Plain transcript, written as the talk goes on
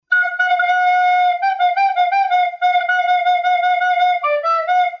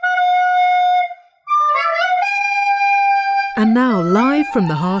And now, live from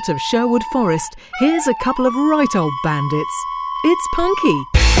the heart of Sherwood Forest, here's a couple of right old bandits. It's Punky.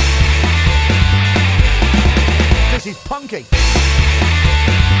 This is Punky.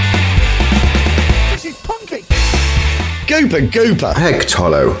 This is Punky. Gooper. Heck,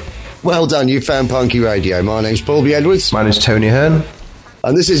 Tollo. Well done, you found Punky Radio. My name's Paul B. Edwards. Mine is Tony Hearn.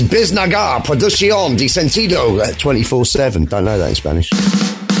 And this is Biznaga Producción de Sentido 24/7. Don't know that in Spanish.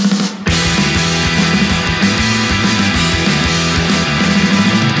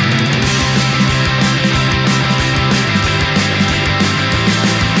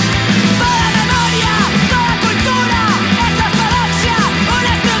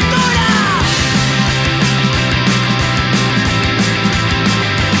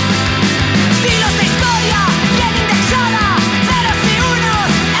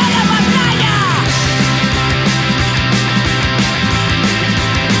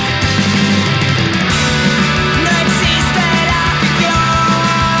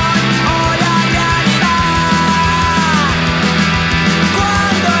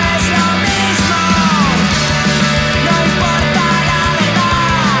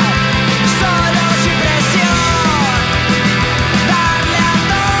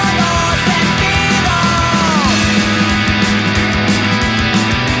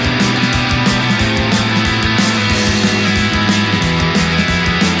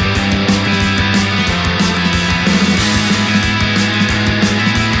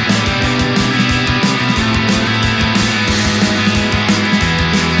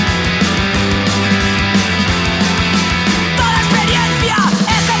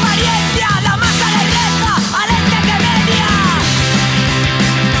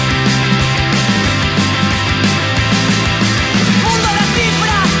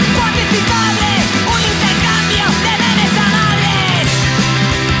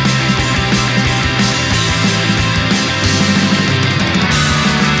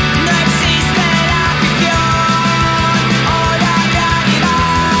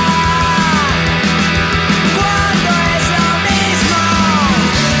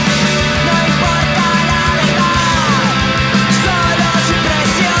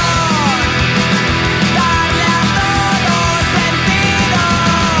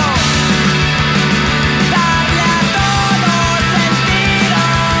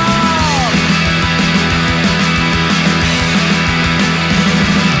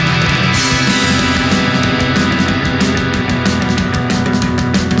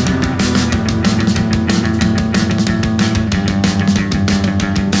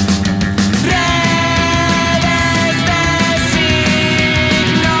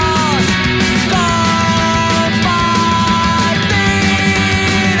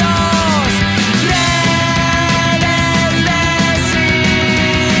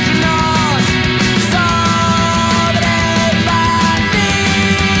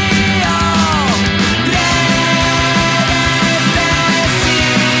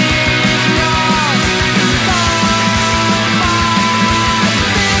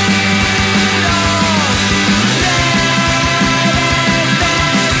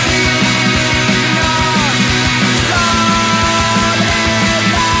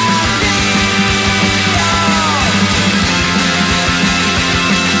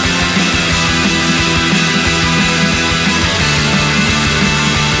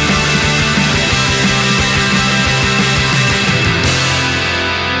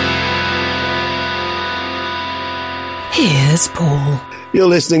 Here's Paul. You're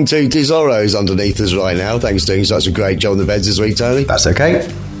listening to Tesoro's underneath us right now. Thanks for doing such a great job on the beds this week, Tony. That's okay.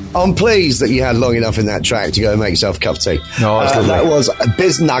 I'm pleased that you had long enough in that track to go and make yourself a cup of tea. No, that was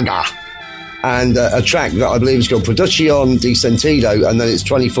Biznaga. And a track that I believe is called Producción de Sentido, and then it's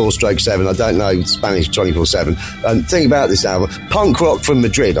 24/7. I don't know Spanish 24/7. And thing about this album, punk rock from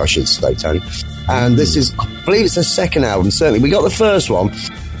Madrid, I should say, Tony. And this is, I believe it's the second album, certainly. We got the first one,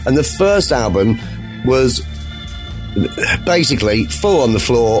 and the first album was basically full on the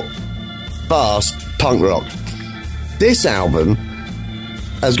floor, fast punk rock. This album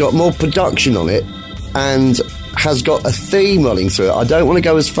has got more production on it and has got a theme running through it. I don't want to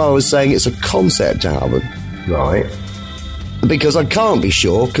go as far as saying it's a concept album. Right. Because I can't be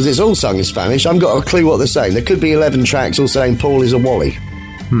sure, because it's all sung in Spanish. I haven't got a clue what they're saying. There could be 11 tracks all saying Paul is a Wally.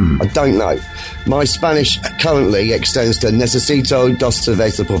 I don't know. My Spanish currently extends to Necesito dos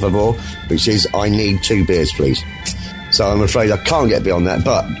cervezas, por favor, which is I need 2 beers, please. So I'm afraid I can't get beyond that.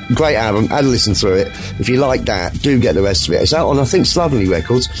 But great album. Had a listen through it. If you like that, do get the rest of it. It's out on, I think, Slovenly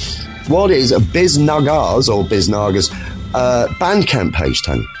Records. What is Biznaga's Bandcamp page,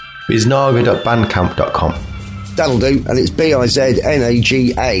 Tony? Biznaga.bandcamp.com. That'll do, and it's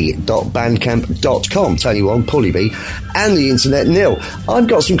biznaga.bandcamp.com. Tony One, Paulie B, and the internet nil. I've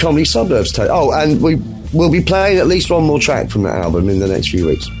got some comedy suburbs, Tony. Oh, and we'll be playing at least one more track from that album in the next few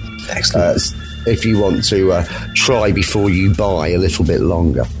weeks. Excellent. If you want to try before you buy a little bit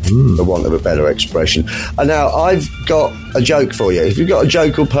longer, for want of a better expression. And now I've got a joke for you. If you've got a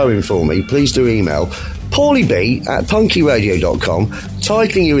joke or poem for me, please do email paulieb@punkyradio.com,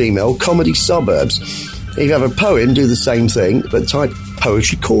 titling your email Comedy Suburbs. If you have a poem, do the same thing, but type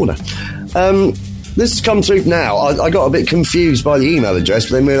Poetry Corner. This has come through now. I got a bit confused by the email address,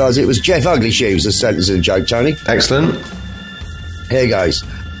 but then realised it was Jeff Uglyshoes that sent us a joke, Tony. Excellent. Here goes.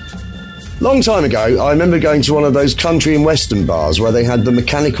 Long time ago, I remember going to one of those country and western bars where they had the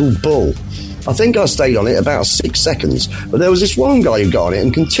mechanical bull. I think I stayed on it about 6 seconds, but there was this one guy who got on it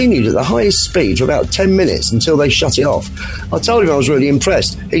and continued at the highest speed for about 10 minutes until they shut it off. I told him I was really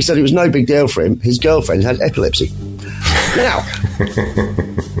impressed. He said it was no big deal for him. His girlfriend had epilepsy. Now,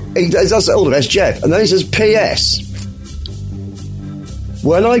 he does all the best, Jeff. And then he says, P.S.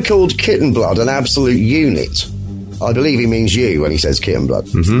 When I called Kitten Blood an absolute unit, I believe he means you when he says Kitten Blood.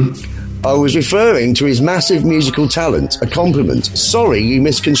 Mm-hmm. I was referring to his massive musical talent, a compliment. Sorry, you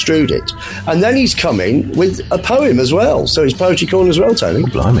misconstrued it. And then he's coming with a poem as well. So it's Poetry Corner as well, Tony. Oh,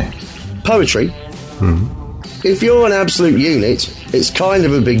 blimey. Poetry. Mm-hmm. If you're an absolute unit, it's kind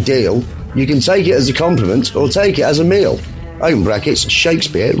of a big deal. You can take it as a compliment or take it as a meal. Open brackets,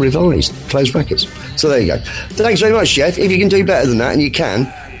 Shakespeare revised, close brackets. So there you go. Thanks very much, Jeff. If you can do better than that, and you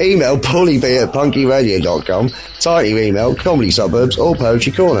can, email paulieb@punkyradio.com, title your email, Comedy Suburbs or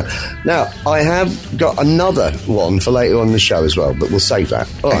Poetry Corner. Now, I have got another one for later on in the show as well, but we'll save that.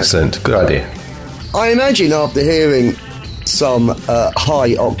 All right. Excellent. Good idea. I imagine after hearing some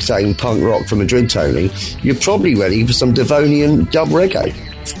high-octane punk rock from Madrid, Tony, you're probably ready for some Devonian dub reggae.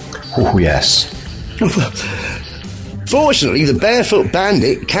 Oh, yes. Fortunately, the Barefoot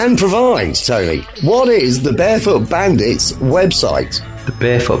Bandit can provide, Tony. What is the Barefoot Bandit's website?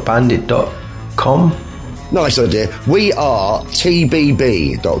 thebarefootbandit.com. Nice idea. We are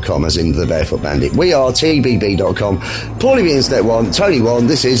TBB.com, as in the Barefoot Bandit. We are TBB.com. Paulie B, Internet One, Tony One,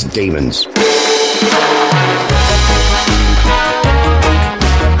 this is Demons.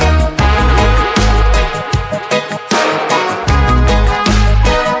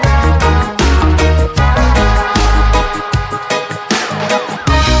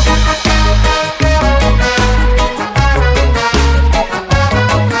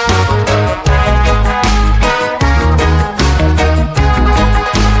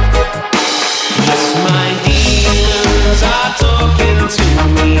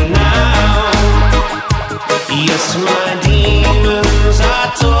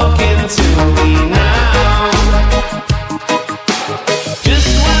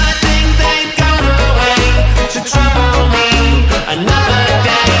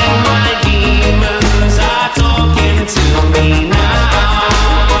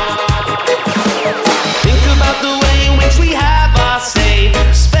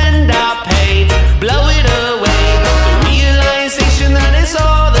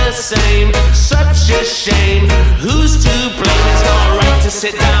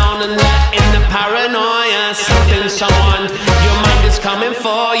 Sit down and let in the paranoia. Something, someone, your mind is coming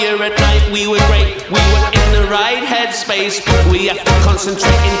for you. At night we were great, we were in the right headspace, but we have to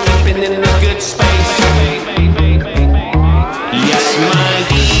concentrate in keeping in the good space. Yes, my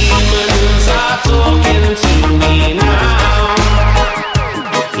demons are talking to me now.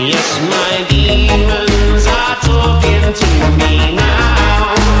 Yes, my demons are talking to me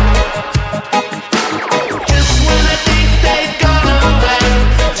now. Just when I think they've gone away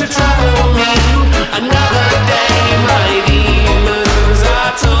to trouble me, another day my demons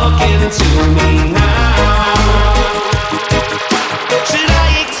are talking to me now. Should I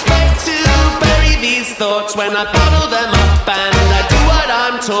expect to bury these thoughts when I bottle them up and I do what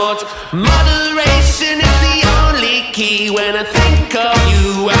I'm taught? Moderation is the only key when I think of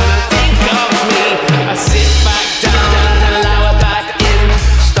you, when I think of me. I sit back down and allow it back in,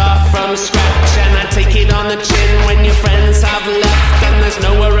 start from scratch and I take it on the chin. When your friends have left and there's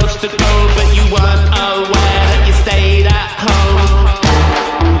nowhere else to go, but you weren't aware that you stayed at home.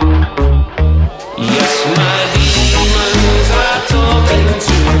 Yes, my demons are talking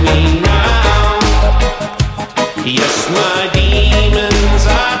to me now. Yes, my demons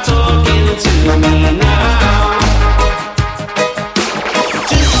are talking to me now.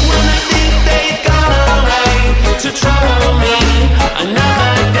 Just when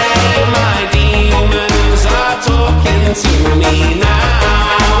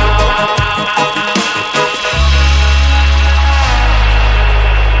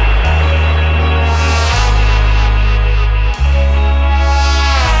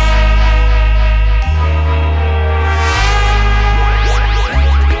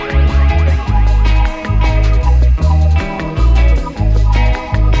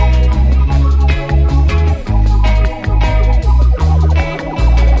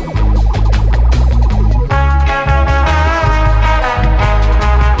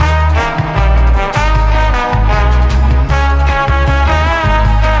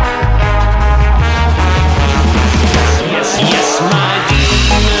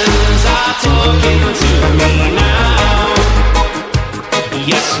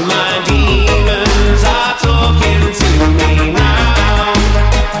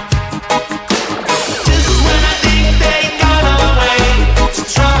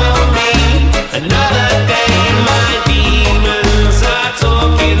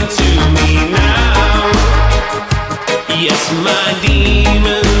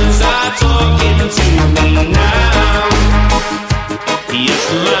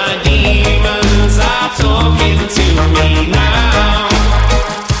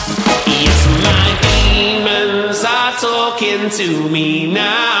me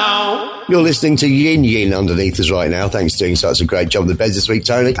now. You're listening to Yin Yin underneath us right now. Thanks for doing such a great job on the beds this week,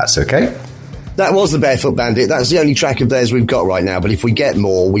 Tony. That's okay. That was the Barefoot Bandit. That's the only track of theirs we've got right now. But if we get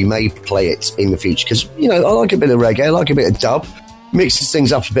more, we may play it in the future. Because, you know, I like a bit of reggae. I like a bit of dub. Mixes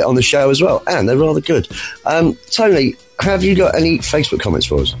things up a bit on the show as well. And they're rather good. Tony, have you got any Facebook comments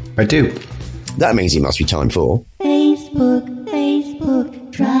for us? I do. That means it must be time for...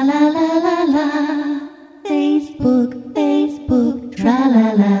 Facebook, tra-la-la-la-la. Facebook,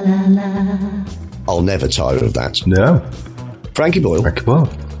 tra-la-la-la-la. I'll never tire of that. No. Frankie Boyle, Frankie Boyle.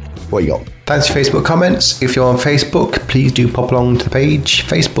 what you got? Thanks for Facebook comments. If you're on Facebook, please do pop along to the page,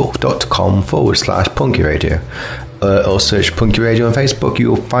 facebook.com/Punky Radio. Or search Punky Radio on Facebook. You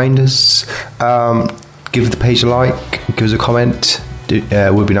will find us. Give the page a like. Give us a comment.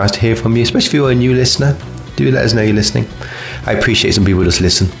 It would be nice to hear from you, especially if you're a new listener. Do let us know you're listening. I appreciate some people just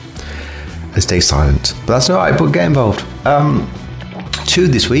listen and stay silent. But that's not right, but get involved.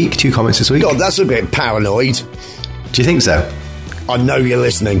 Two comments this week. God, that's a bit paranoid. Do you think so? I know you're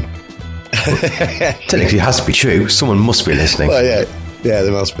listening. Technically, it has to be true. Someone must be listening. Well, yeah,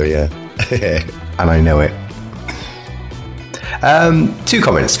 there must be, yeah. And I know it. Two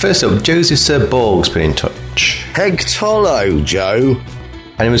comments. First up, Joseph Sir Borg's been in touch. Hegtolo, Joe.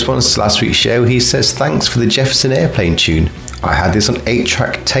 And in response to last week's show, he says, thanks for the Jefferson Airplane tune. I had this on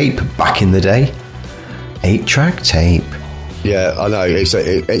 8-track tape back in the day. 8-track tape. Yeah, I know.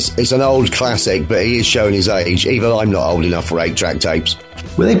 It's an old classic, but he is showing his age. Even I'm not old enough for 8-track tapes.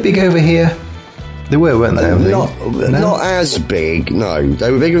 Were they big over here? They were, weren't they? Not as big, no.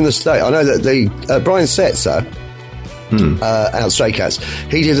 They were bigger in the States. I know that the Brian Setzer, out Stray Cats,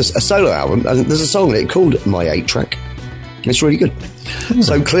 he did a solo album, and there's a song in it called My 8-Track. It's really good.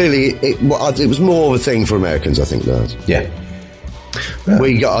 So clearly, it was more of a thing for Americans, I think. Yeah.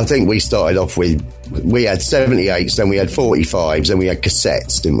 I think we started off with, we had 78s, then we had 45s, then we had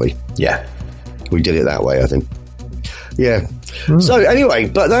cassettes, didn't we? Yeah. We did it that way, I think. Yeah. So anyway,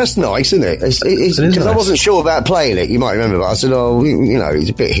 but that's nice, isn't it? Because nice. I wasn't sure about playing it. You might remember, but I said, it's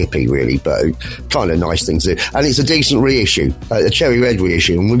a bit hippie, really, but kind of nice thing to do. And it's a decent reissue, a Cherry Red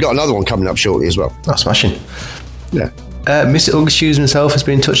reissue, and we've got another one coming up shortly as well. Oh, smashing. Yeah. Mr. Ugg Shoes himself has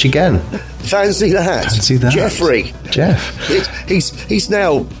been in touch again. Fancy that. Jeffrey. Jeff. He's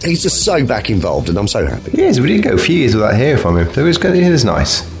just so back involved, and I'm so happy. He is. We didn't go a few years without hearing from him. So it is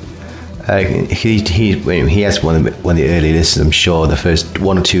nice. He has one of the early listeners, I'm sure, the first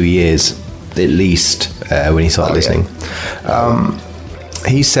 1 or 2 years at least, when he started listening.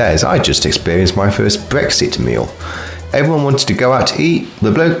 He says, I just experienced my first Brexit meal. Everyone wanted to go out to eat,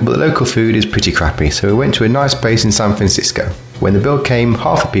 but the local food is pretty crappy, so we went to a nice place in San Francisco. When the bill came,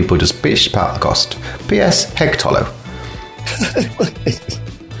 half the people just bitched about the cost. P.S. Hegtolo.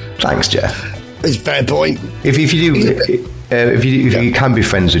 Thanks, Jeff. It's a fair point. If you can be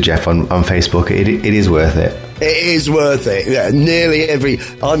friends with Jeff on Facebook, it is worth it. It is worth it. Yeah, nearly every.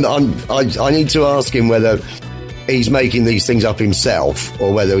 I need to ask him whether he's making these things up himself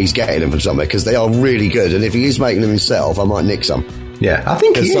or whether he's getting them from somewhere, because they are really good. And if he is making them himself, I might nick some. Yeah, I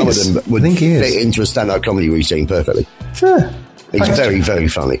think he is. Some of them would fit into a stand-up comedy routine perfectly. Yeah. He's very, very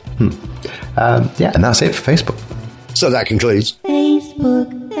funny. Yeah, and that's it for Facebook. So that concludes.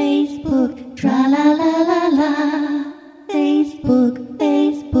 Facebook, tra-la-la-la-la. Facebook,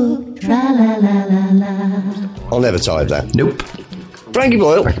 tra-la-la-la-la. I'll never tire of that. Nope. Frankie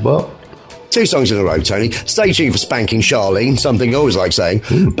Boyle. 2 songs in a row, Tony. Stay tuned for Spanking Charlene, something I always like saying.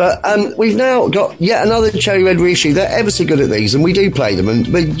 But we've now got yet another Cherry Red reissue. They're ever so good at these, and we do play them. And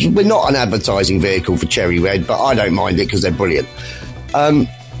we're not an advertising vehicle for Cherry Red, but I don't mind it because they're brilliant.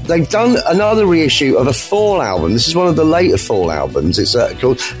 They've done another reissue of a Fall album. This is one of the later Fall albums. It's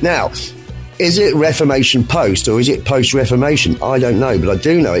called... Now, is it Reformation post or is it post-Reformation? I don't know, but I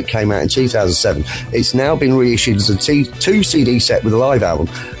do know it came out in 2007. It's now been reissued as a 2 CD set with a live album.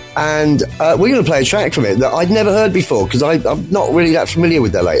 And we're going to play a track from it that I'd never heard before, because I'm not really that familiar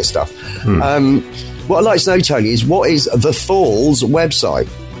with their latest stuff. What I'd like to know, Tony, is what is The Fall's website?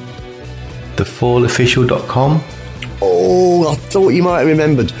 TheFallOfficial.com. Oh, I thought you might have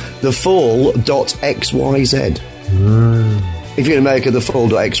remembered. TheFall.xyz. If you're in America,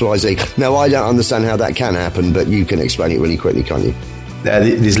 TheFall.xyz. Now, I don't understand how that can happen, but you can explain it really quickly, can't you?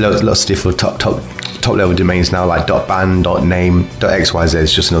 There's lots of different top level domains now, like .ban, .name, .xyz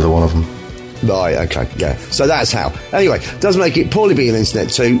is just another one of them. Right, okay, yeah. So that's how. Anyway, does make it Paulie B on Internet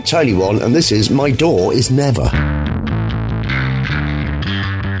 2, Tony 1, and this is My Door Is Never. My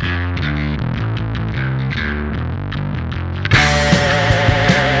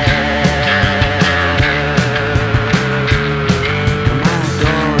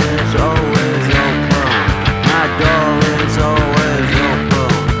door is always open. My door is always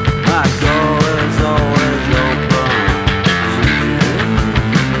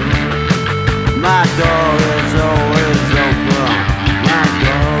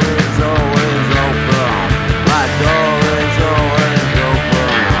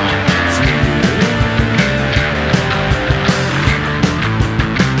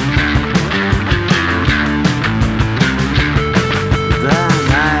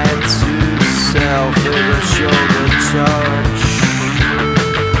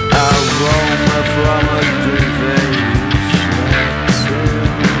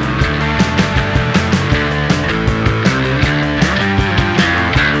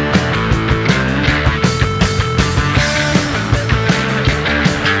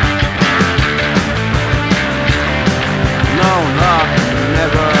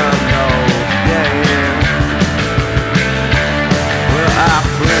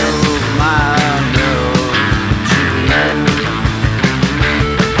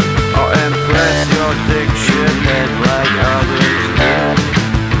your dick shithead like others have.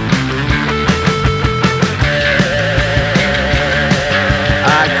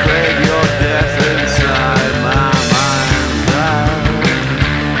 I crave your death inside my mind's eye.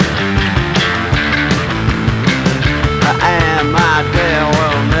 And my door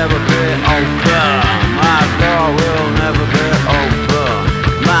will never be open. My door will never be open.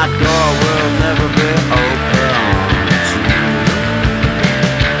 My door will never be open.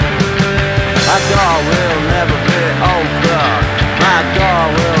 My door will never be open. My door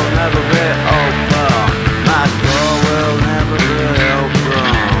will never be open. My door will never be open.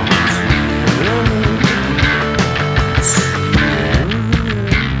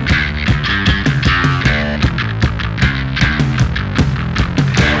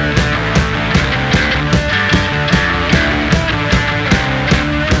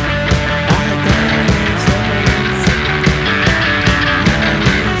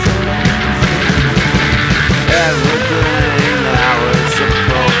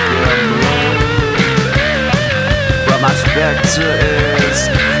 My spectre is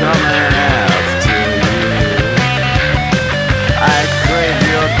coming after you. I crave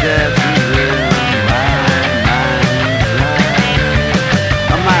your death within my mind's eye.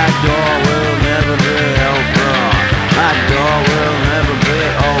 My door will never be open. My door will never be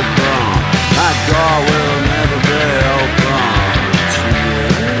open. My door will never be open to you.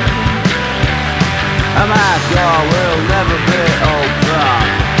 My door will never be open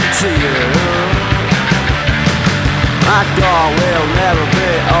to you. My door will never be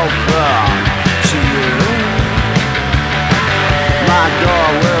open to you. My door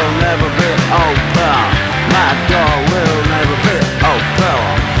will never be open. My door will never be open.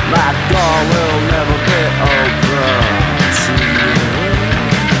 My door will never be open to you.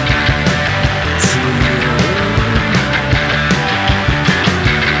 To you.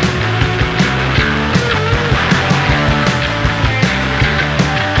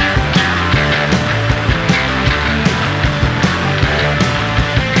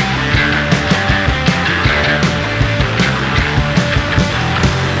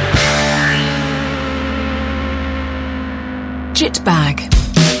 Jitbag.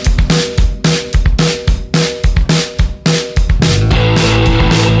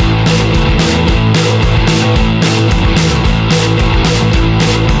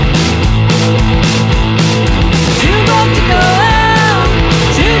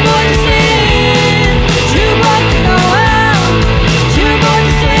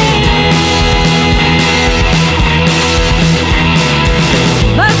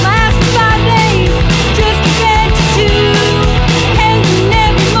 Just to get to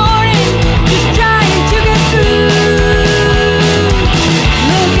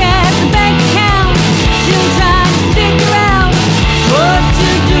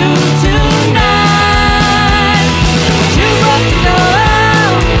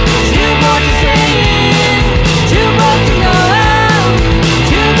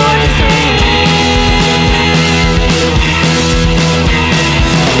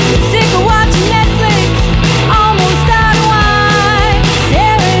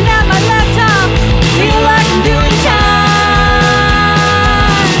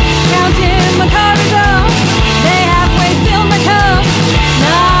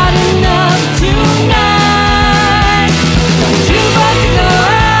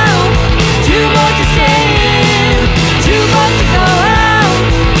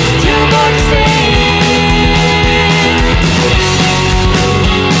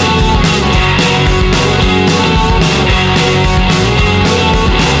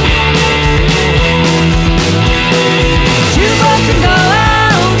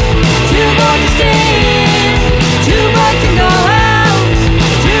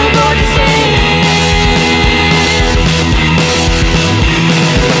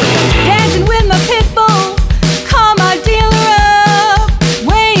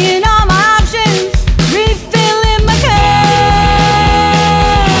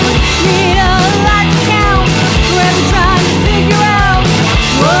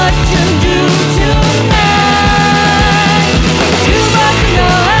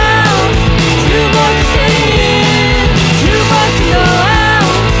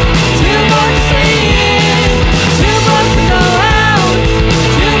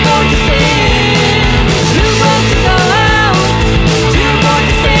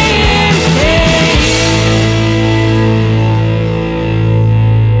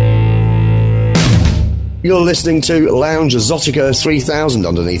You're listening to Lounge Exotica 3000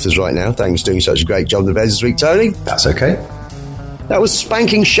 underneath us right now. Thanks for doing such a great job the beds this week, Tony. That's okay. That was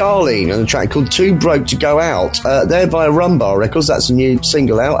Spanking Charlene and a track called Too Broke to Go Out. They're via Rumbar Records. That's a new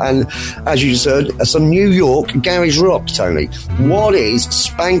single out. And as you just heard, some New York garage rock, Tony. What is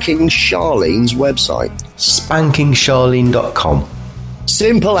Spanking Charlene's website? SpankingCharlene.com.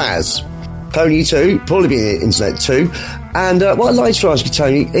 Simple as. Tony too, probably be the internet too. And what I'd like to ask you,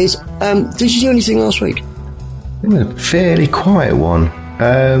 Tony, is did you do anything last week? It was a fairly quiet one.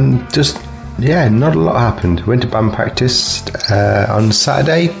 Not a lot happened. Went to band practice on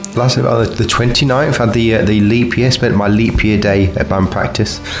Saturday, last the 29th. Had the leap year. Spent my leap year day at band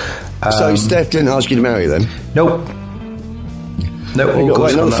practice. So Steph didn't ask you to marry then? Nope. Nope. You've got to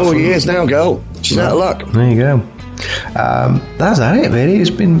wait another 4 years now, girl. She's out of luck. There you go. That's it, really.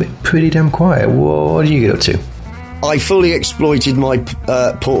 It's been pretty damn quiet. What do you get up to? I fully exploited my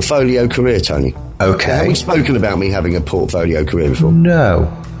portfolio career, Tony. Okay. Have we spoken about me having a portfolio career before? No.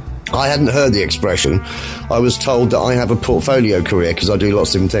 I hadn't heard the expression. I was told that I have a portfolio career because I do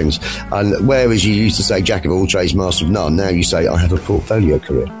lots of different things. And whereas you used to say jack of all trades, master of none, now you say I have a portfolio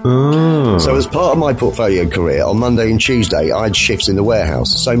career. So as part of my portfolio career, on Monday and Tuesday, I had shifts in the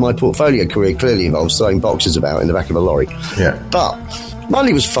warehouse. So my portfolio career clearly involves throwing boxes about in the back of a lorry. Yeah. But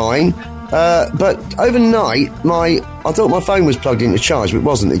Monday was fine. But overnight, I thought my phone was plugged into charge, but it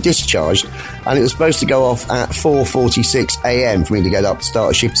wasn't. It discharged, and it was supposed to go off at 4:46 a.m. for me to get up to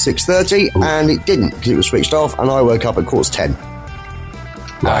start a shift at 6:30, and it didn't because it was switched off, and I woke up at 10:15.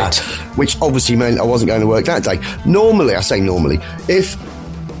 Right. Which obviously meant I wasn't going to work that day. Normally, I say normally, if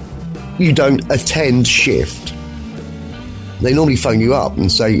you don't attend shift, they normally phone you up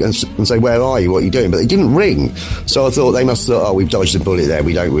and say, where are you, what are you doing? But they didn't ring. So I thought they must have thought, we've dodged a bullet there.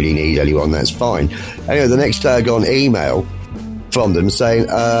 We don't really need anyone. That's fine. Anyway, the next day I got an email from them saying,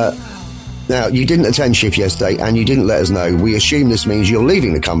 now, you didn't attend shift yesterday and you didn't let us know. We assume this means you're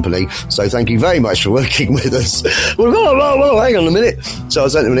leaving the company. So thank you very much for working with us. Well, hang on a minute. So I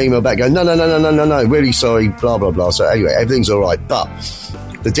sent them an email back going, no, really sorry, blah, blah, blah. So anyway, everything's all right. But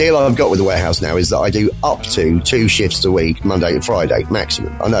the deal I've got with the warehouse now is that I do up to 2 shifts a week, Monday and Friday,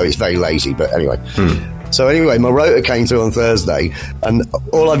 maximum. I know it's very lazy, but anyway. So anyway, my rota came through on Thursday, and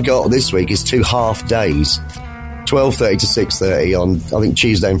all I've got this week is 2 half days, 12:30 to 6:30 on, I think,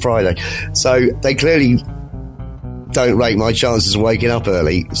 Tuesday and Friday. So they clearly don't rate my chances of waking up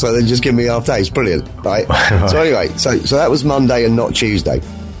early, so they just give me half days. Brilliant, right? So anyway, so that was Monday and not Tuesday.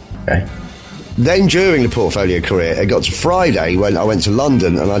 Okay. Then during the portfolio career, it got to Friday when I went to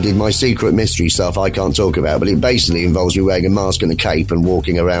London and I did my secret mystery stuff I can't talk about, but it basically involves me wearing a mask and a cape and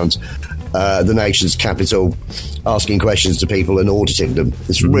walking around the nation's capital, asking questions to people and auditing them.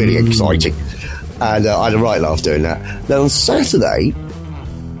 It's really exciting. And I had a right laugh doing that. Then on Saturday,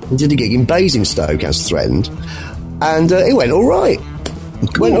 I did a gig in Basingstoke as threatened, and it went all right.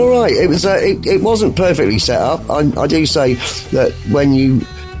 It went all right. It was. It wasn't perfectly set up. I do say that when you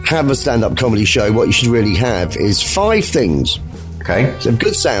have a stand-up comedy show, what you should really have is 5 things. Okay. So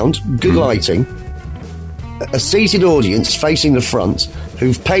good sound, good lighting, a seated audience facing the front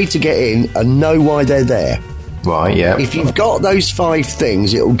who've paid to get in and know why they're there. Right, yeah. If you've got those 5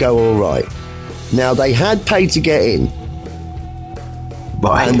 things, it'll go all right. Now, they had paid to get in,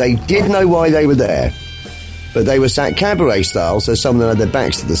 Right. and they did know why they were there. But they were sat cabaret style, so some of them had their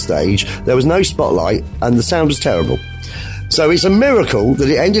backs to the stage. There was no spotlight, and the sound was terrible. So it's a miracle that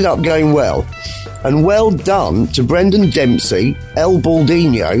it ended up going well. And well done to Brendan Dempsey, El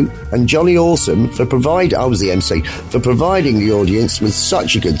Baldino, and Johnny Awesome for I was the MC, for providing the audience with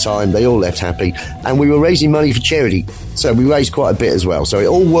such a good time. They all left happy. And we were raising money for charity. So we raised quite a bit as well. So it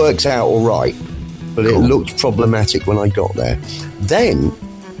all worked out all right. But it looked problematic when I got there. Then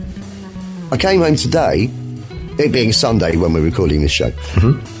I came home today, it being Sunday when we're recording this show,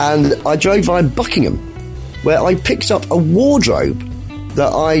 and I drove via Buckingham, where I picked up a wardrobe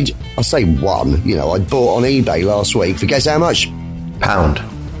that I'd bought on eBay last week for guess how much?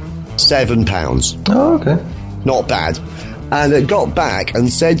 £7. Oh, okay. Not bad. And I got back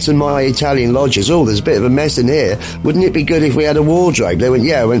and said to my Italian lodgers, there's a bit of a mess in here. Wouldn't it be good if we had a wardrobe? They went,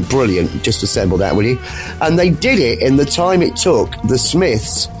 yeah. I went, brilliant. Just assemble that, will you? And they did it in the time it took the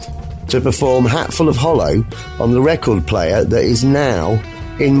Smiths to perform Hatful of Hollow on the record player that is now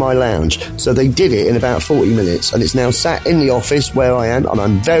in my lounge. So they did it in about 40 minutes, and it's now sat in the office where I am, and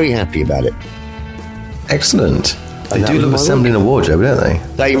I'm very happy about it. Excellent. They And that do was love my assembling a wardrobe, don't they?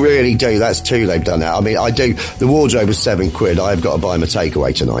 They really do. That's 2 they've done that. I mean, I do. The wardrobe was £7. I've got to buy them a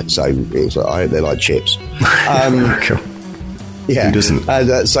takeaway tonight, so it's, I hope they like chips. Cool. Yeah. Who doesn't?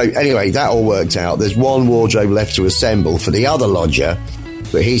 And, so anyway, that all worked out. There's one wardrobe left to assemble for the other lodger,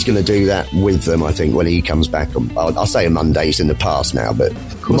 But he's going to do that with them, I think, when he comes back. I'll say on Monday. It's in the past now, but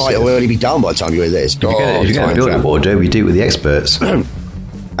might already be done by the time you hear this. If you're going to build a wardrobe, you do it with the experts.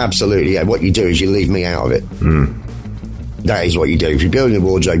 Absolutely, yeah. What you do is you leave me out of it. That is what you do. If you're building a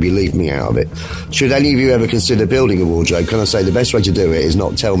wardrobe, you leave me out of it. Should any of you ever consider building a wardrobe, can I say the best way to do it is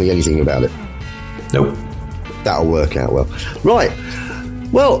not tell me anything about it? Nope. That'll work out well. Right.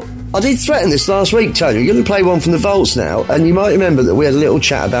 Well, I did threaten this last week, Tony. We're going to play one from the Vaults now, and you might remember that we had a little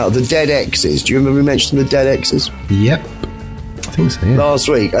chat about the Dead X's. Do you remember we mentioned the Dead X's? Yep. I think so, yeah. Last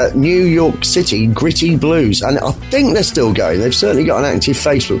week at New York City Gritty Blues, and I think they're still going. They've certainly got an active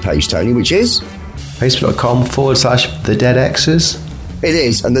Facebook page, Tony, which is Facebook.com/The Dead X's. It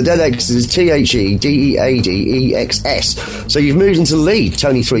is, and the Dead X's is TheDeadExs. So you've moved into the lead,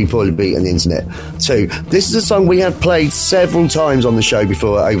 Tony 3.B and the internet too. This is a song we have played several times on the show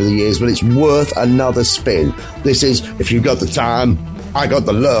before over the years, but it's worth another spin. This is If You've Got the Time, I Got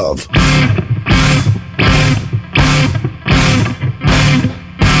the Love.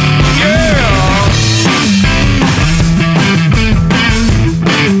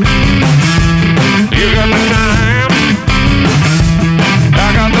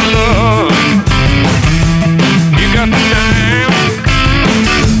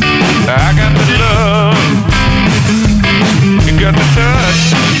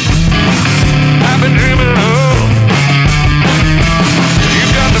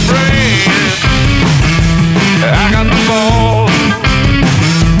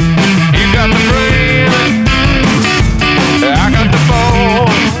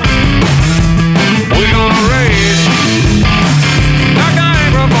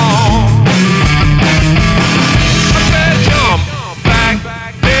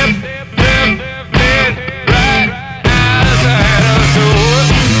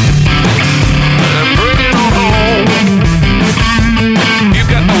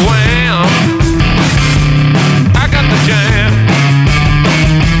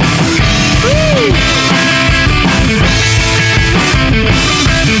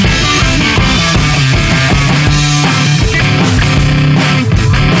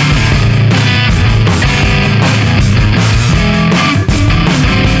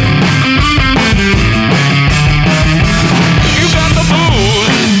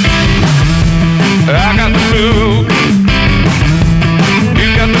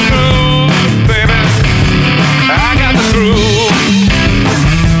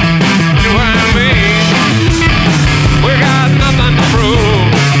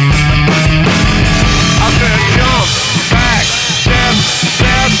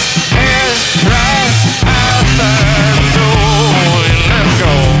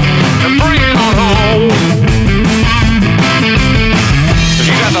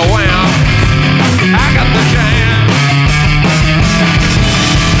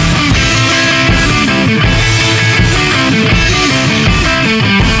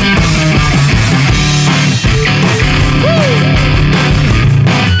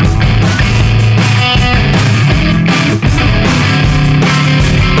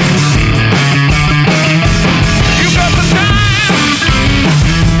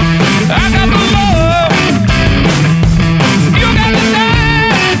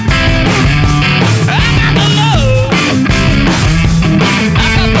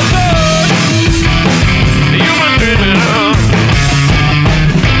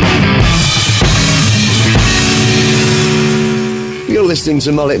 Listening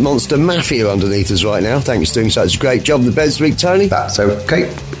to Mullet Monster Mafia underneath us right now. Thanks for doing such a great job in the bed this week, Tony. That's okay.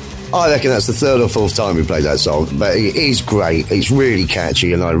 I reckon that's the third or fourth time we played that song, but it is great. It's really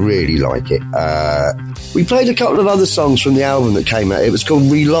catchy and I really like it. We played a couple of other songs from the album that came out. It was called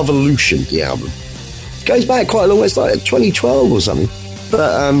Relovolution, the album. It goes back quite a long way. It's like 2012 or something.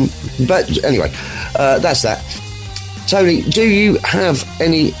 But anyway, that's that. Tony, do you have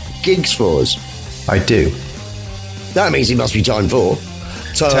any gigs for us? I do. That means it must be time for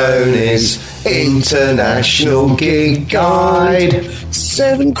Tony's International Gig Guide.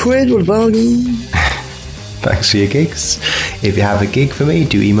 £7 with bargain. Thanks for your gigs. If you have a gig for me,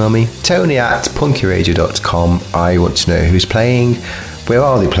 do email me, tony@punkyradio.com. I want to know who's playing, where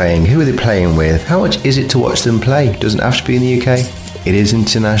are they playing, who are they playing with, how much is it to watch them play. Doesn't have to be in the UK, it is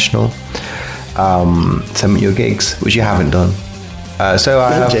international. Send me your gigs, which you haven't done. So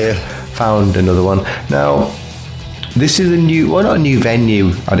I have found another one. Now, this is a new, well, not a new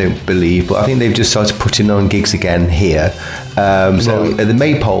venue, I don't believe, but I think they've just started putting on gigs again here. So at the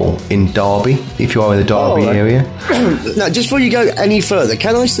Maypole in Derby, if you are in the Derby area. Now, just before you go any further,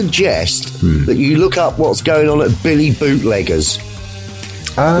 can I suggest that you look up what's going on at Billy Bootleggers,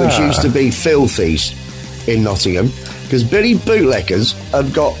 which used to be Filthies in Nottingham. because Billy Bootleggers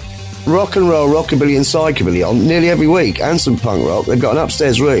have got rock and roll, rockabilly and psychobilly on nearly every week, and some punk rock. They've got an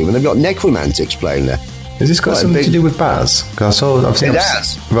upstairs room, and they've got Necromantics playing there. Has this got something to do with Baz? Because I've seen it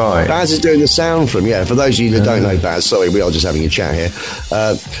has. Right. Baz is doing the sound for him, yeah. For those of you that don't know Baz, sorry, we are just having a chat here.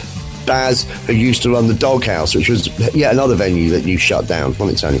 Baz, who used to run the Doghouse, which was yet another venue that you shut down,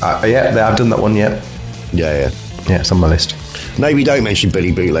 wasn't it, Tony? Yeah, I've done that one yet. Yeah. Yeah, it's on my list. Maybe don't mention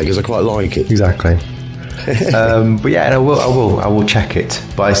Billy Bootleggers, I quite like it. Exactly. But yeah, and I will check it.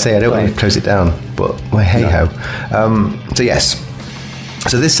 But I say I don't want to close it down. But well, hey ho. So yes.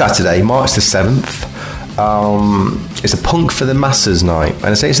 So this Saturday, March the 7th, it's a Punk for the Masses night, and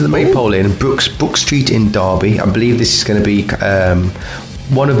I say it's at the Maypole Inn, Brook Street in Derby. I believe this is going to be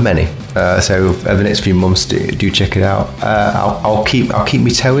one of many. So over the next few months, do check it out. I'll keep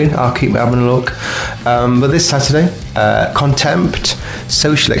me towing. I'll keep having a look. But this Saturday, Contempt,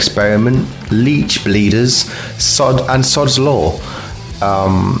 Social Experiment, Leech Bleeders, Sod's Law.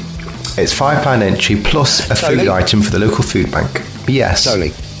 It's £5 entry plus a food item for the local food bank. Yes,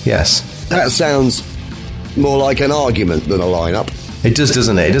 Tony. Yes. That sounds more like an argument than a lineup. It does,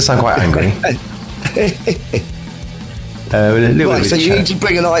 doesn't it? It does sound quite angry. Right, so you need to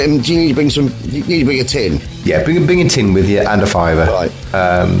bring an item. Do you need to bring some? You need to bring a tin. Yeah, bring a tin with you and a fiver. Right.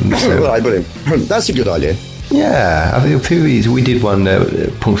 Right, brilliant. That's a good idea. Yeah, I think a few years we did one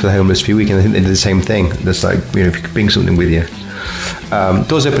Punk for the Homeless a few weekends. I think they did the same thing. That's like, if you could bring something with you.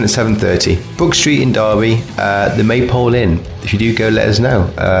 Doors open at 7:30. Brook Street in Derby, the Maypole Inn. If you do go, let us know.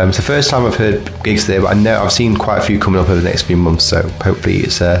 It's the first time I've heard gigs there, but I know I've seen quite a few coming up over the next few months. So hopefully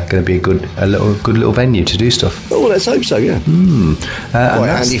it's going to be a good little venue to do stuff. Oh, let's hope so. Yeah. Quite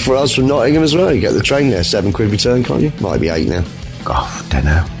handy for us from Nottingham as well. You get the train there, £7 return, can't you? Might be £8 now. Oh, don't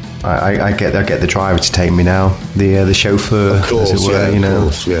know. I get the driver to take me now. The chauffeur, of course, as it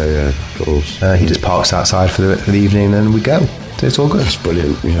were. Of course. He just parks outside for the evening, and we go. So it's all good. That's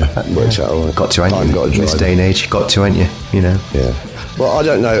brilliant. Yeah, works out all right. Got to, ain't you? In this day and age, got to, ain't you? Yeah. Well, I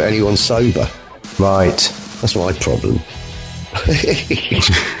don't know anyone sober. Right. That's my problem.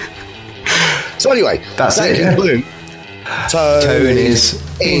 So anyway, that concludes Tony's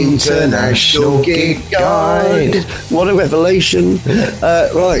International Gig Guide. What a revelation.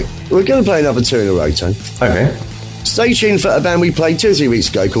 Right, we're going to play another two in a row, Tony. Okay. Stay tuned for a band we played 2 or 3 weeks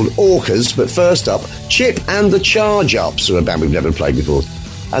ago called Orcas, but first up, Chip and the Charge Ups are a band we've never played before.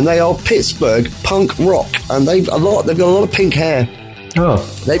 And they are Pittsburgh punk rock, and they've got a lot of pink hair. Oh.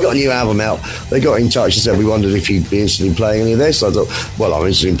 They've got a new album out. They got in touch and said, we wondered if you'd be interested in playing any of this. I thought, well, I'm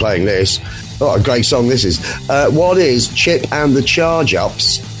interested in playing this. What a great song this is. What is Chip and the Charge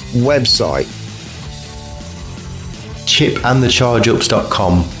Ups website?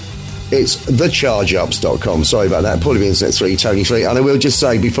 chipandthechargeups.com. It's thechargeups.com. Sorry about that. Probably Internet 3, Tony 3. And I will just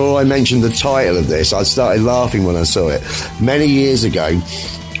say, before I mention the title of this, I started laughing when I saw it. Many years ago,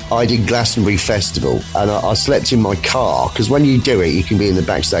 I did Glastonbury Festival, and I slept in my car, because when you do it, you can be in the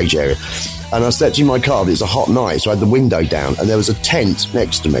backstage area. And I slept in my car, but it's a hot night, so I had the window down, and there was a tent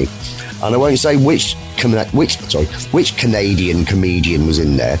next to me. And I won't say which Canadian comedian was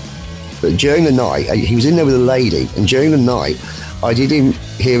in there, but during the night, he was in there with a lady, and during the night, I did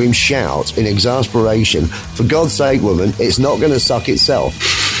hear him shout in exasperation, "For God's sake, woman, it's not going to suck itself."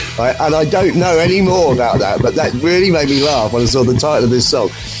 Right? And I don't know any more about that, but that really made me laugh when I saw the title of this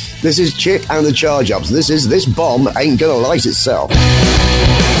song. This is Chip and the Charge Ups. This bomb ain't going to light itself.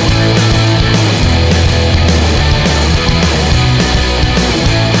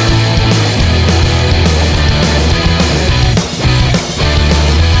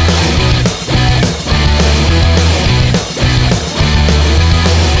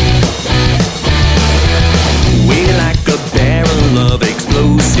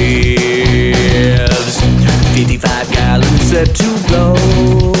 Explosives, 55 gallons set to blow.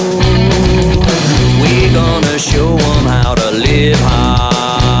 We're gonna show them how to live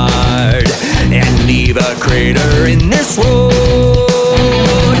hard and leave a crater in this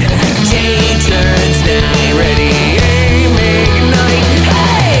road. Change turns, stay ready, aim, ignite.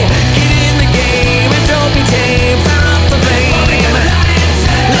 Hey, get in the game and don't be tame. Fire up the flame.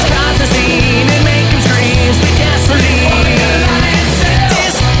 Let's cause the scene and make them scream. Spit gasoline.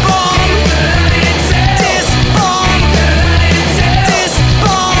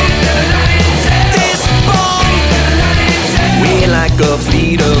 A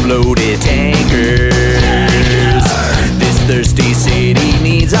fleet of loaded tankers. This thirsty city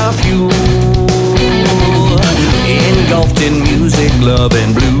needs our fuel. Engulfed in music, love,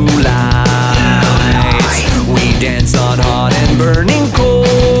 and blue lights, we dance on hot and burning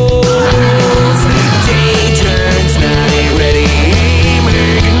coals. Day turns night, ready, aim,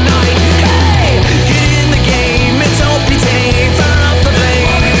 ignite. Hey, get in the game and don't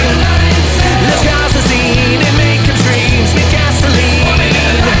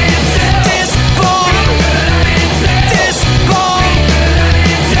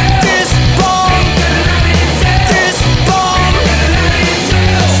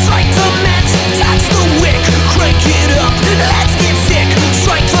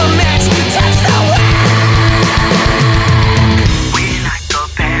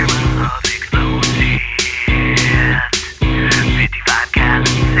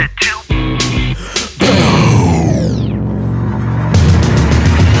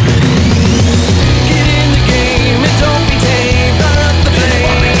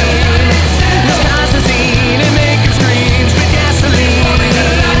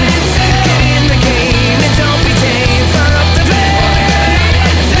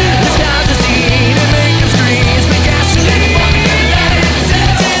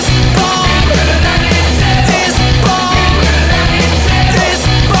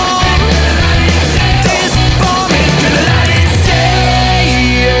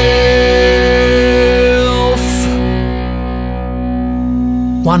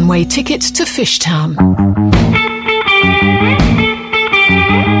one-way ticket to Fishtown.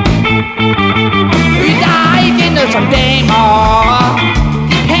 Der er ikke noget som damer.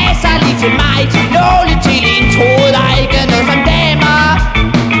 De passer lige til mig, til nåle til en tråd. Der er ikke noget som damer.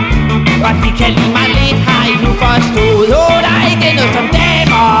 Og de kan lide mig lidt, har I nu forstået. Der er ikke noget som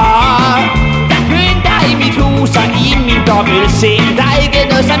damer. Der pynter i mit hus og i min dobbeltseng. Der er ikke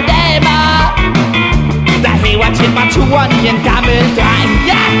noget som damer. Der hæver temperaturen i en gammel dreng.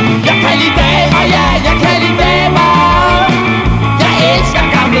 Ja, jeg kan lide damer, ja, jeg kan lide damer. Jeg elsker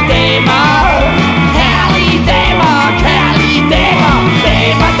gamle damer. Herlige damer, kærlige damer.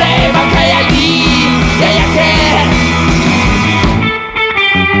 Damer, damer kan jeg lide. Ja, jeg kan.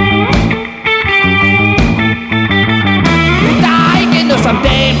 Der er ikke noget som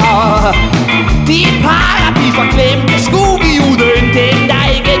damer. De er et paradis for glemte Scooby-uden. Der er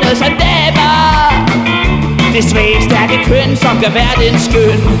ikke noget som damer. Det svage stærke køn, som gør verden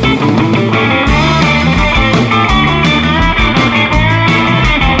skøn.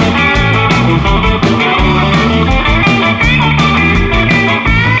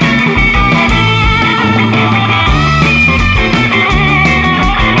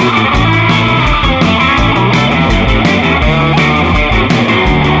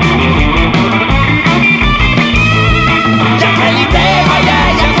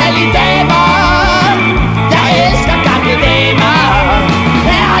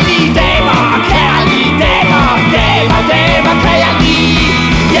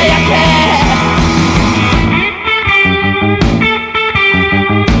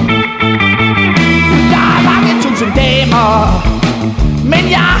 Men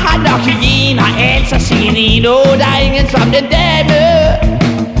jeg har nok en og altså sin en. Der er ingen som den dame.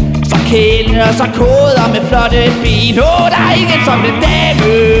 Så kælende og så koder med flotte ben. Der er ingen som den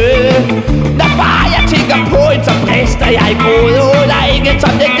dame. Når bare jeg tænker på en, så brister jeg i gråd. Der er ingen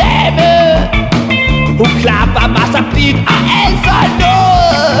som den dame. Hun klapper mig så blidt og alt for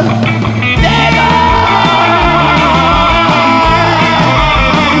noget. Dame.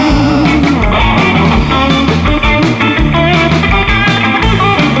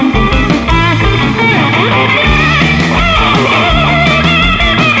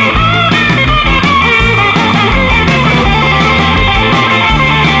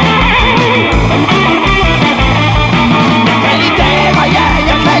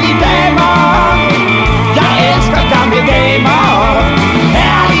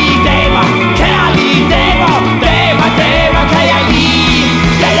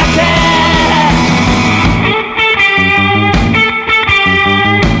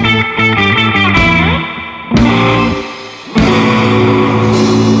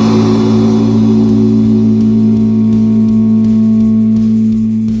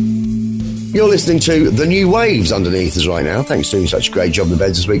 Listening to The New Waves underneath us right now. Thanks for doing such a great job in the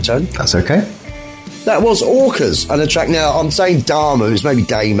beds this week, Tony. That's okay. That was Orcas and a track. Now I'm saying Dharma, it's maybe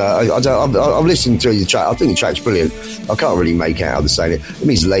Dama. I'm listening to the track. I think the track's brilliant. I can't really make out how they're saying it. It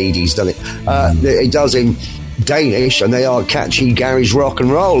means ladies, doesn't it? It does in Danish, and they are catchy garage rock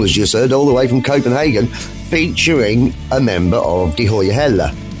and roll, as you said, all the way from Copenhagen, featuring a member of De Hoya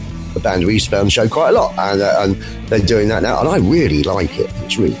Hella, a band we used to play on the show quite a lot, and they're doing that now, and I really like it.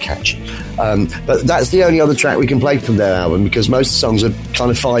 It's really catchy. But that's the only other track we can play from their album, because most of the songs are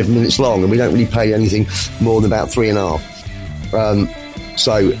kind of 5 minutes long, and we don't really play anything more than about 3.5.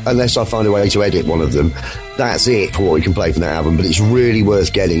 So unless I find a way to edit one of them, that's it for what we can play from that album. But it's really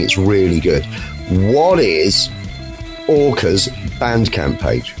worth getting. It's really good. What is Orca's Bandcamp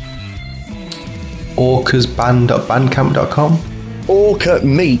page? orcasband.bandcamp.com?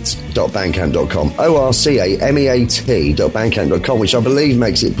 orcameat.bandcamp.com, orcameat.bandcamp.com, which I believe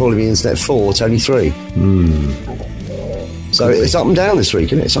makes it probably the internet 4, Tony 3. So it's up and down this week,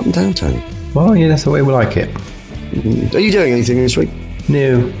 isn't it? It's up and down, Tony. Well, yeah, that's the way we like it. Are you doing anything this week?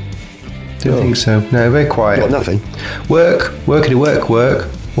 No. Don't think so. No, very quiet. What, nothing? Work.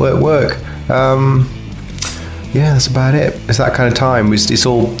 Yeah, that's about it. It's that kind of time. It's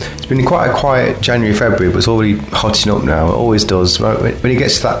been quite a quiet January, February, but it's already hotting up now. It always does. Right? When it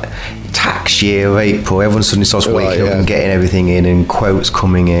gets to that tax year of April, everyone suddenly starts waking up and getting everything in, and quotes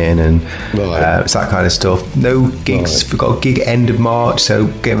coming in, and it's that kind of stuff. No gigs. We've got a gig end of March, so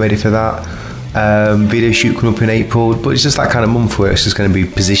get ready for that. Video shoot coming up in April, but it's just that kind of month where it's just going to be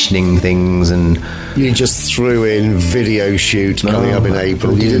positioning things. And you just threw in video shoot coming up in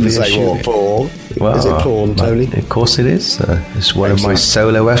April. You didn't say what for. Well, is it porn, Tony? Of course it is. It's one of my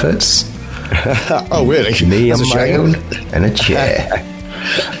solo efforts. Oh, really? Me on my own and a chair.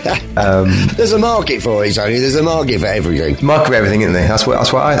 There's a market for it, Tony. There's a market for everything. Market for everything, isn't there? That's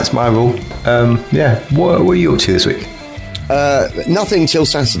my rule. Yeah. What are you up to this week? Nothing till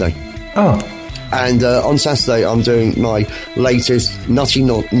Saturday. Oh. And on Saturday, I'm doing my latest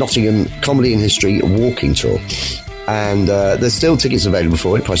Nottingham Comedy and History walking tour. And there's still tickets available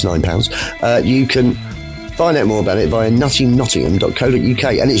for it, price £9. You can find out more about it via nuttynottingham.co.uk.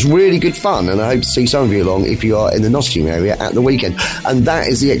 And it's really good fun, and I hope to see some of you along if you are in the Nottingham area at the weekend. And that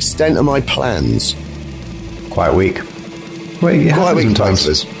is the extent of my plans. Quite weak. Well, yeah, Quite weak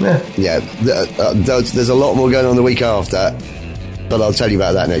sometimes. Yeah. There's a lot more going on the week after, but I'll tell you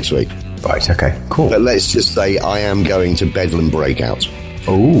about that next week. Right, okay, cool. But let's just say I am going to Bedlam Breakout.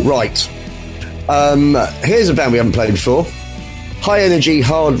 Oh. Right. Here's a band we haven't played before. High energy,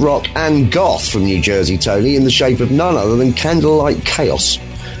 hard rock and goth from New Jersey, Tony, in the shape of none other than Candlelight Chaos.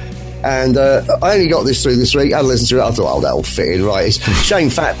 And I only got this through this week. I had to listen to it. I thought, oh, that'll fit in, right. It's a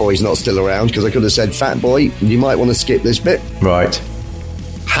shame Fat Boy's not still around, because I could have said, Fat Boy, you might want to skip this bit. Right.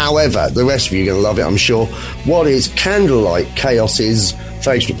 However, the rest of you are going to love it, I'm sure. What is Candlelight Chaos's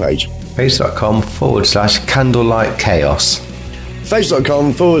Facebook page? Facebook.com/Candlelight Chaos.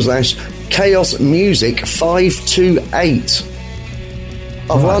 Facebook.com/Chaos Music 528.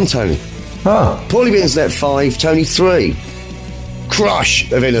 I've won, Tony. Oh. Paulie Beans at 5, Tony 3. Crush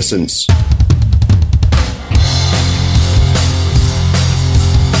of Innocence.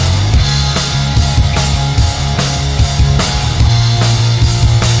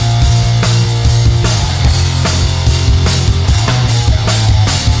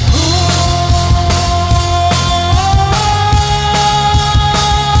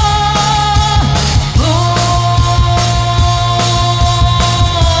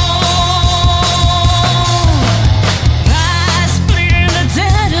 Eyes bleeding the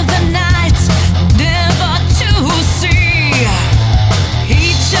dead of the night.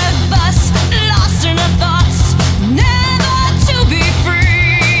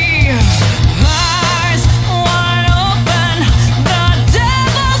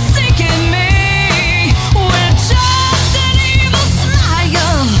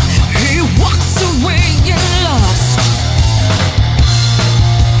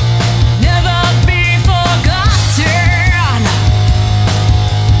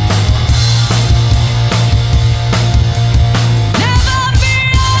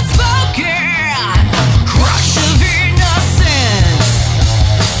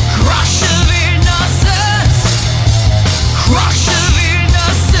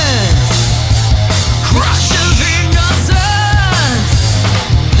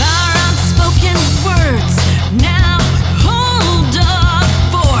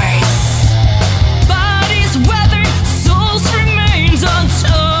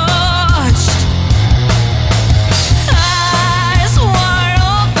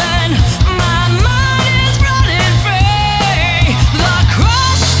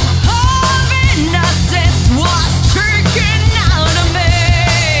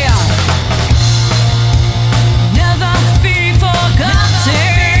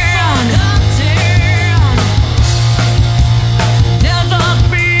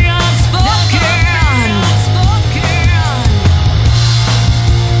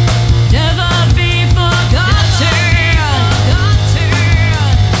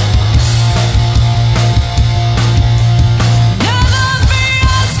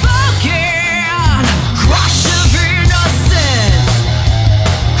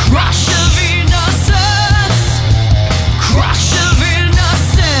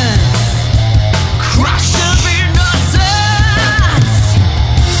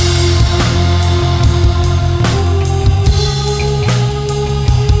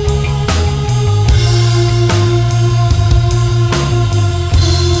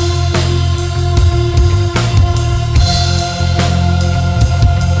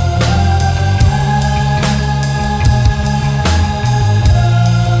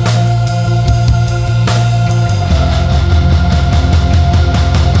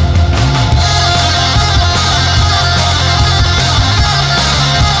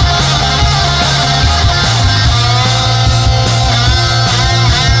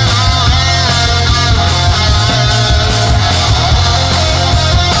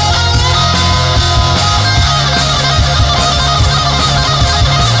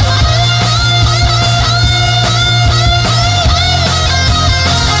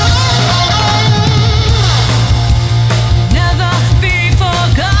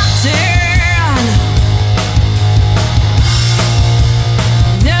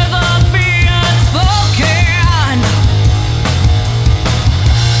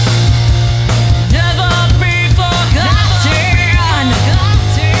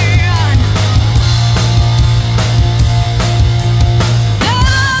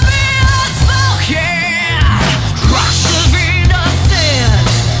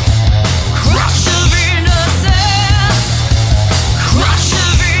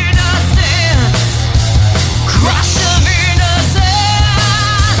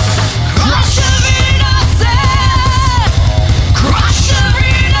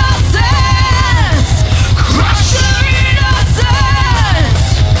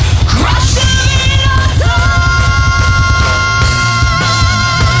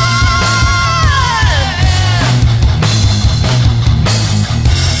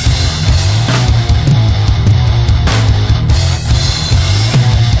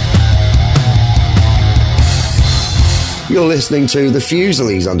 You're listening to the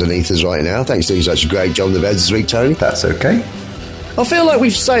Fusilies underneath us right now. Thanks for doing such a great job on the beds this week, Tony. That's okay. I feel like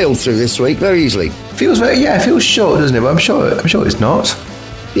we've sailed through this week very easily. It feels short, doesn't it? But I'm sure it's not.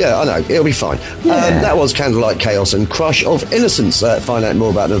 Yeah, I know. It'll be fine. Yeah. That was Candlelight Chaos and Crush of Innocence. Find out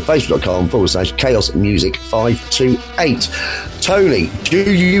more about them at facebook.com/Chaos Music 528. Tony,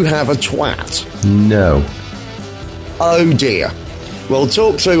 do you have a twat? No. Oh dear. Well,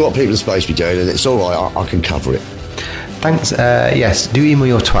 talk through what people are supposed to be doing, and it's all right. I can cover it. Thanks. Yes, do email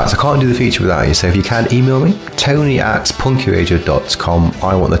your twats. I can't do the feature without you, so if you can, email me, tony@punkyradio.com.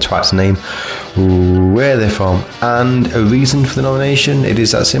 I want the twat's name, where they're from, and a reason for the nomination. It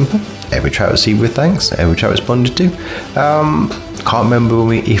is that simple. Every twat received with thanks. Every twat responded to. Can't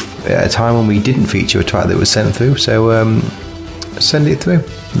remember if at a time when we didn't feature a twat that was sent through, so send it through.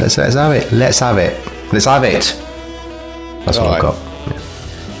 Let's have it. Let's have it. That's all I've got.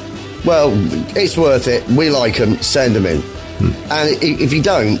 Well, it's worth it. We like them. Send them in. And if you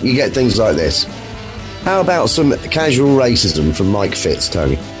don't, you get things like this. How about some casual racism from Mike Fitz,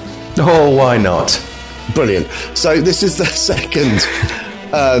 Tony? Oh, why not? Brilliant. So this is the second...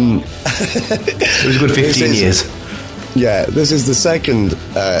 it was a good 15 years. Yeah, this is the second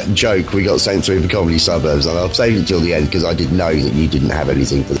joke we got sent through for Comedy Suburbs, and I'll save it till the end because I did know that you didn't have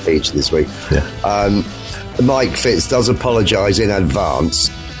anything for the feature this week. Yeah. Mike Fitz does apologise in advance.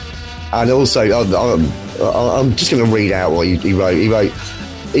 And also, I'm just going to read out what he wrote. He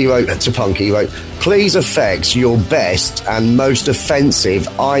wrote to Punky, he wrote, "Please affect your best and most offensive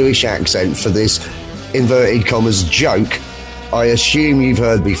Irish accent for this, inverted commas, joke I assume you've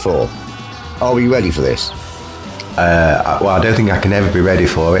heard before." Are we ready for this? Well, I don't think I can ever be ready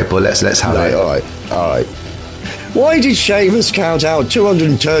for it, but let's have it. All right. Why did Seamus count out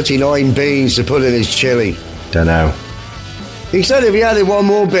 239 beans to put in his chili? Don't know. He said if he added one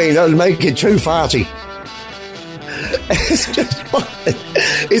more bean, that would make it too farty.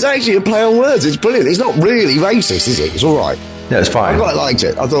 It's actually a play on words. It's brilliant. It's not really racist, is it? It's all right. No, it's fine. I quite liked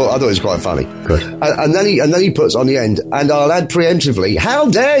it. I thought it was quite funny. Good. And then he puts on the end, and I'll add preemptively, how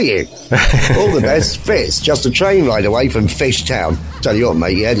dare you? All the best, Fitz, just a train ride away from Fishtown. Tell you what,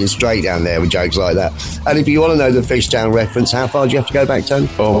 mate, you're heading straight down there with jokes like that. And if you want to know the Fishtown reference, how far do you have to go back, Tony?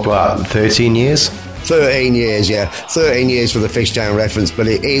 Oh, about 13 years? 13 years, yeah. 13 years for the Fishtown reference, but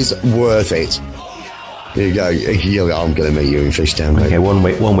it is worth it. Here you go. I'm going to meet you in Fishtown, mate. Okay, one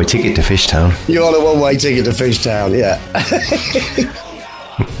way ticket to Fishtown. You're on a one-way ticket to Fishtown, yeah.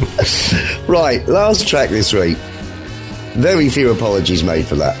 Right, last track this week. Very few apologies made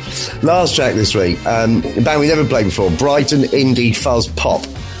for that. Last track this week, a band we never played before, Brighton indie fuzz pop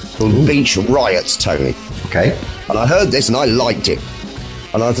called Beach Riots, Tony. Okay. And I heard this and I liked it.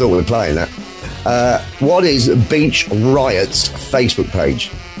 And I thought we were playing that. What is Beach Riots' Facebook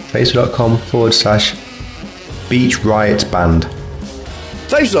page? Facebook.com/Beach Riots Band.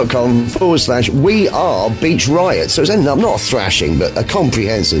 Facebook.com/We Are Beach Riots. So it's ended up not a thrashing, but a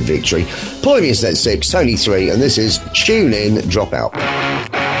comprehensive victory. Polybius Net 6, Tony 3, and this is Tune In, Drop Out.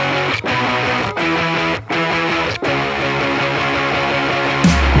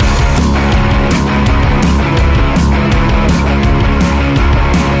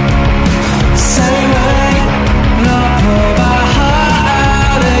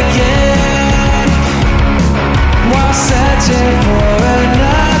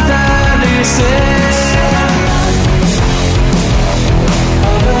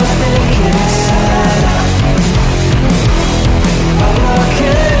 Overthinking inside.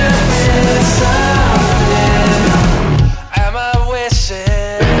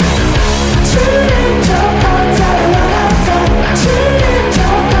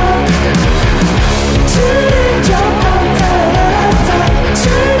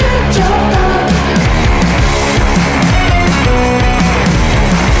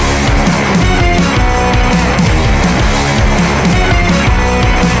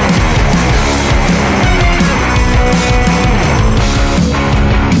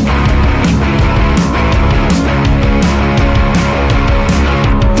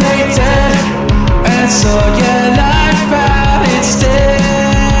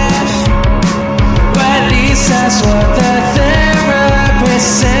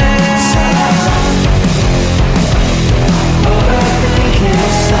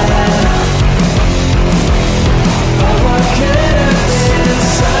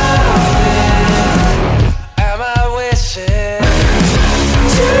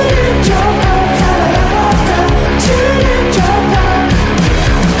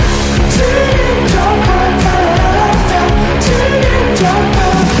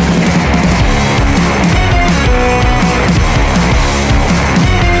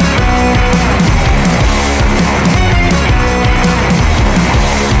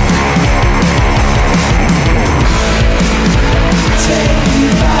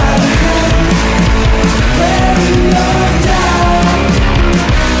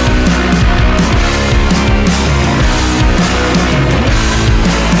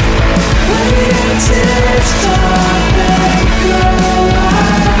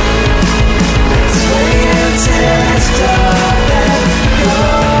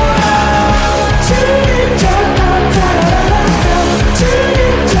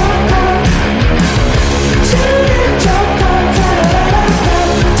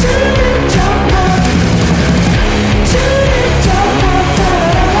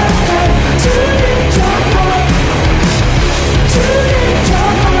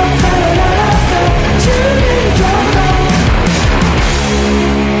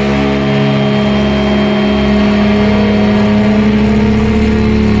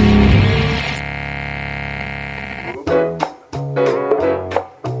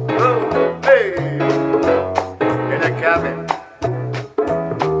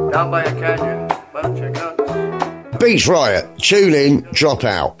 Beach Riot, tune in, drop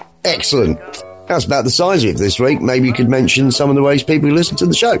out. Excellent. That's about the size of it this week. Maybe you could mention some of the ways people listen to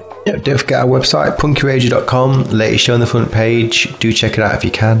the show. Yeah, don't forget our website, punkyradio.com, latest show on the front page. Do check it out if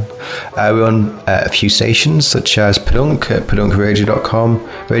you can. We're on a few stations such as Padunk at padunkradio.com,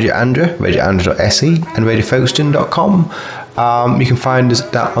 Radio Andra, radioandra.se, and radiofolkston.com. You can find us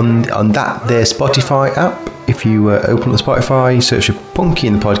on their Spotify app. If you open the Spotify, you search for Punky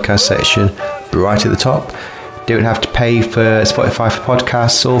in the podcast section, right at the top. Don't have to pay for Spotify for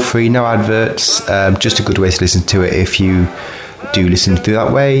podcasts, all free, no adverts. Just a good way to listen to it if you do listen through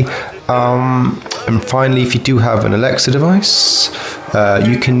that way. And finally, if you do have an Alexa device,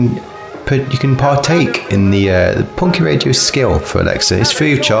 you can partake in the Punky Radio skill for Alexa. It's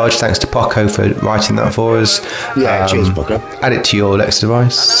free of charge, thanks to Poco for writing that for us. Yeah, cheers, Poco. Add it to your Alexa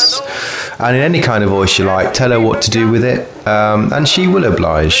device, and in any kind of voice you like, tell her what to do with it, and she will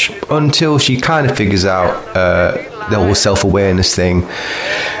oblige until she kind of figures out the whole self-awareness thing,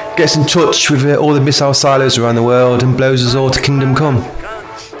 gets in touch with all the missile silos around the world and blows us all to kingdom come.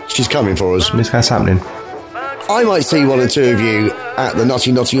 She's coming for us. That's happening. I might see one or two of you at the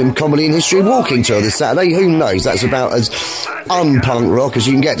Nottingham Comedy and History Walking Tour this Saturday. Who knows? That's about as un-punk rock as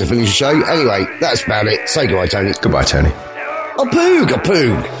you can get to finish the show. Anyway, that's about it. Say goodbye, Tony. Goodbye, Tony. A poog, a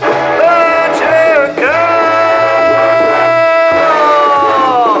poog.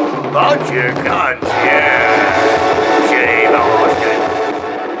 But you can't, yeah.